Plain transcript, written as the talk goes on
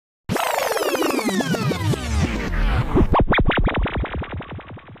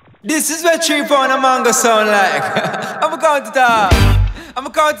This is what 3 pound a mango sound like. I'm a count it up. I'm a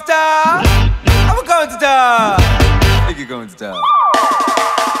count it up. I'm a count it up. Make it count it up.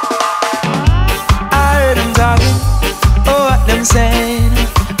 I heard them talking. Oh, what them saying?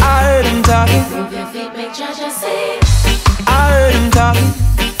 I heard them talking. Move your feet, make Jaja sing. I heard them talking.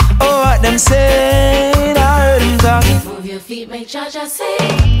 Oh, what them saying? I heard them talking. Move your feet, make Jaja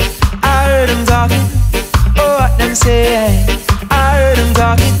sing. I heard them talking. Oh, what them say? I heard them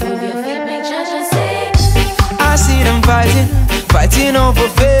talking. Move your feet, make Jaja sing. I see them fighting over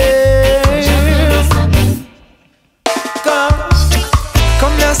fame.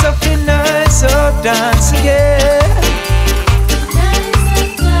 Come now, something nice, so dance again.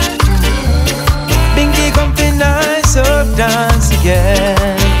 Bingy, come be nice, so dance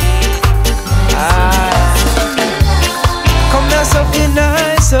again. Come now, something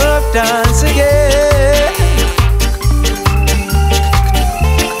nice, so dance again.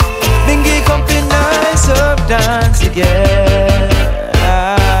 Bingy, come be nice, so dance again.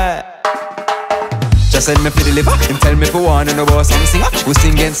 Just send me for the liver, and tell me for one and about some singer who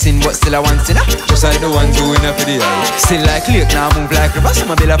sing and sin but still a one sinner. Just like the ones who in for the eye. Still like lake, now move like river. So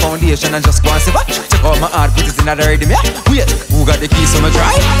I build a foundation and just go and silver. Check out my heart, put it in the rhythm, yeah. Wait, who got the keys so I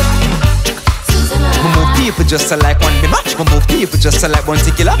try? I move people just like one bimmer. I move people just like one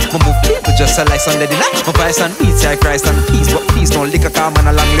tequila. I move people just like Sunday dinner. My vice and beats like Christ and peace. But please don't lick a calm and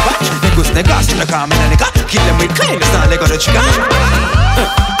a long liver. Negus, negas, and a calm and a nigga. Kill them with kindness, not like on the trigger.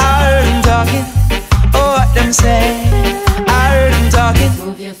 I heard them talking. Oh, what them say? I heard them talking.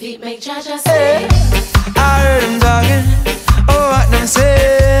 Move your feet, make Jaja sing. I heard them talking. Oh, what them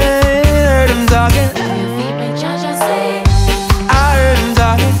say? I heard them talking. Move your feet, make Jaja sing. I heard them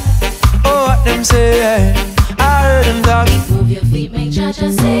talking. Oh, what them say? I heard them talking. Move your feet, make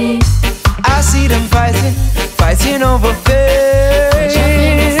Jaja sing. I see them fighting over fame.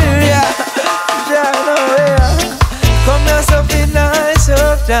 Yeah, come now, something nice, so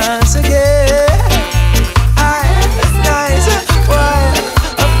dance again.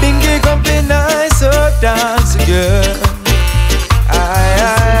 Dance again.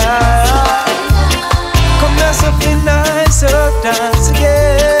 Come now, something nice, so dance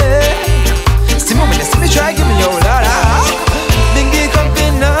again. See me when you see me try, give me your la. Dingy, come be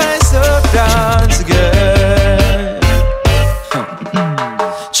nice, so dance again.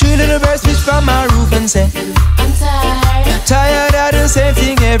 3 little birds pitch from my roof and say, I'm tired of the same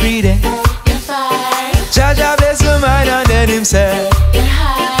thing every day. You're fire. Jaja bless my mind and then him say, You're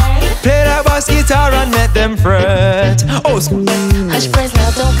high. play that bass guitar and let them fret. Oh, school. Hush praise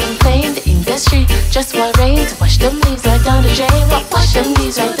now, don't complain. The industry just want rain to wash them leaves right down the drain. Wash them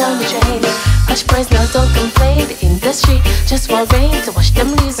leaves right down the drain. Hush praise now, don't complain. The industry just want rain to wash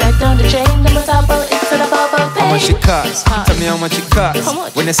them leaves right down the drain. Let me talk about it for the bubble pain. How much it costs? Tell me how much it costs.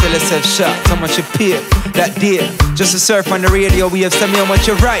 When they sell a self-shot, how much you pay that day just to surf on the radio waves. Tell me how much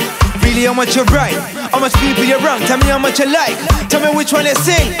you write. Really, how much you write? How much people you wrong? Tell me how much you like. Tell me which one you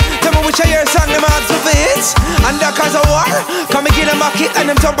sing. Tell me which of your song them ask for hits. And that cause of war. Come and get them a kick and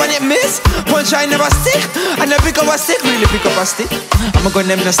them top on it miss. Punchline never stick. And they pick up a stick. Really pick up a stick. I'ma go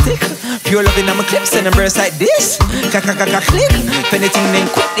them no stick. Pure loving on my clips and them burst like this. Click. If anything then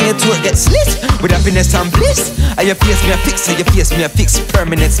quick, then your throat get slit. With happiness and bliss. And your face me a fix. And your face me a fix.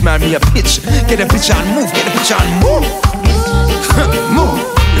 Permanent smile me a pitch. Get a picture and move. Get a picture and move. Move.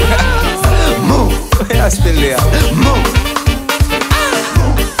 Move. I still there. Move.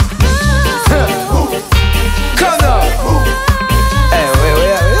 Come on. Hey,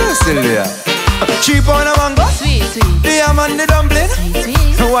 wait, still there. 3 pound a mango. Sweet. The yam and the dumpling.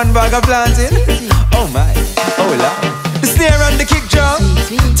 Sweet. 1 bag of plantain. Oh my. Oh Lord. The snare and the kick drum.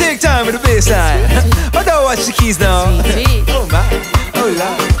 Sweet. Take time with the bass line. But don't watch the keys now. Sweet. Oh my. Oh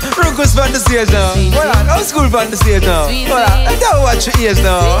Lord. Runkus on the stage now. Hold on. Old school on the stage now. Hold on. Don't watch your ears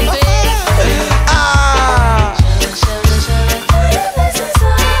now.